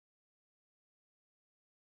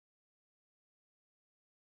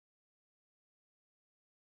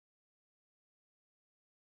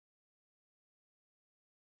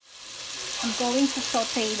I'm going to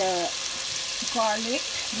saute the garlic,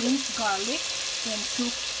 minced garlic, in 2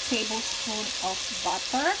 tablespoons of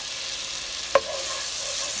butter.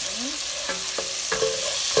 Okay.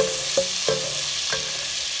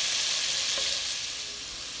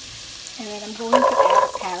 And then I'm going to add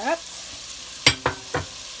carrots.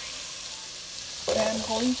 Then I'm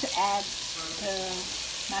going to add the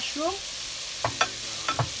mushroom.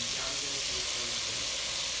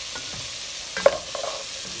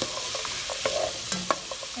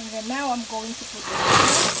 And then now I'm going to put the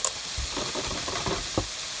noodles.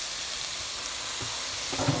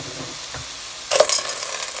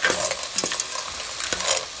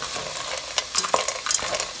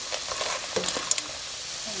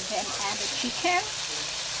 And then add the chicken.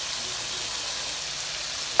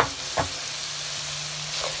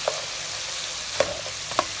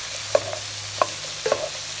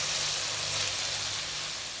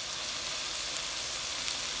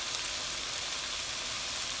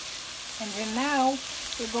 And then now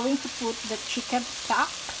we're going to put the chicken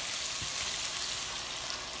stock.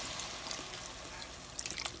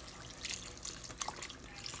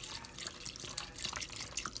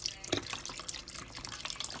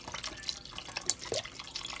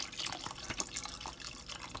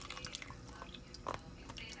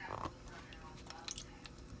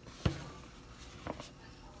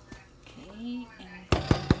 Okay,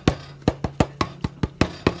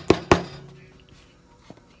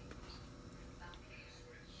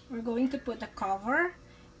 we're going to put a cover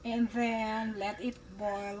and then let it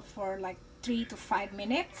boil for like 3 to 5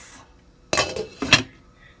 minutes.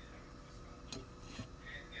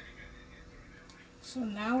 So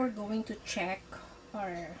now we're going to check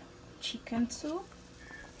our chicken soup.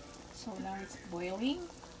 So now it's boiling.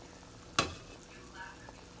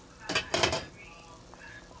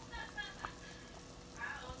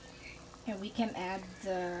 And we can add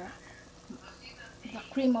the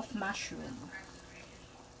cream of mushroom.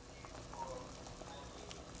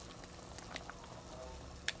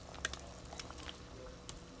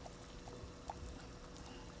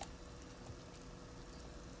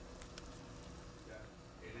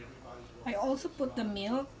 I also put the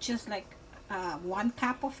milk, just like 1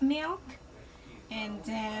 cup of milk, and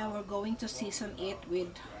then we're going to season it with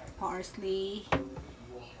parsley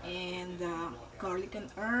and garlic and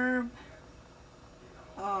herb,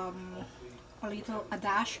 a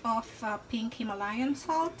dash of pink Himalayan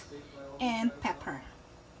salt and pepper.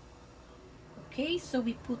 Okay, so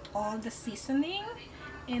we put all the seasoning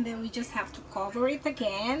and then we just have to cover it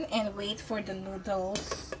again and wait for the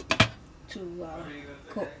noodles to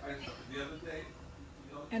cook.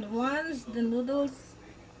 And once the noodles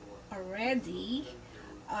are ready,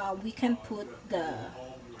 we can put the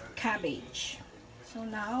cabbage. So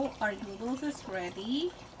now our noodles is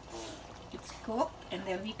ready, it's cooked, and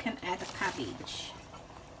then we can add the cabbage.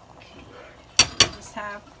 Okay, we just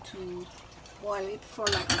have to boil it for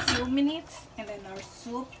like a few minutes, and then our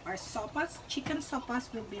soup, our sopas, chicken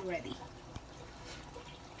sopas, will be ready.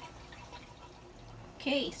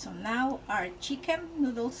 Okay, so now our chicken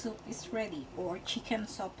noodle soup is ready, or chicken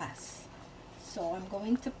sopas. So I'm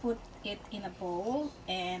going to put it in a bowl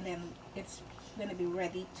and then it's going to be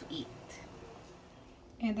ready to eat.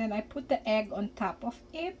 And then I put the egg on top of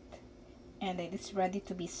it and it is ready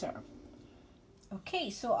to be served. Okay,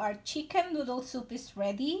 so our chicken noodle soup is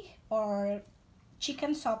ready, or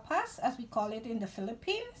chicken sopas as we call it in the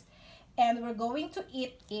Philippines. And we're going to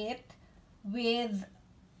eat it with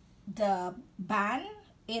the bun.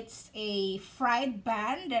 It's a fried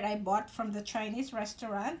bun that I bought from the Chinese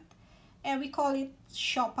restaurant, and we call it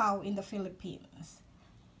siopaw in the Philippines.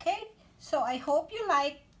 Okay, so I hope you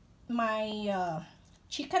like my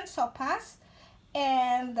chicken sopas,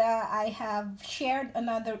 and I have shared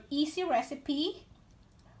another easy recipe,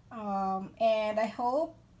 and I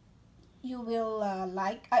hope you will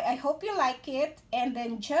I hope you like it, and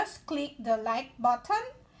then just click the like button.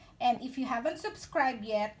 And if you haven't subscribed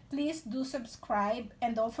yet, please do subscribe,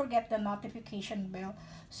 and don't forget the notification bell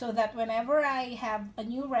so that whenever I have a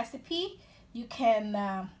new recipe, you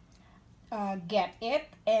can get it.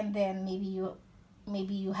 And then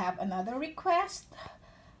maybe you have another request,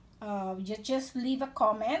 just leave a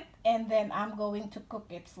comment and then I'm going to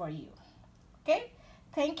cook it for you. Okay,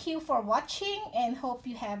 thank you for watching and hope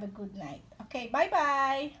you have a good night. Okay, bye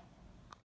bye.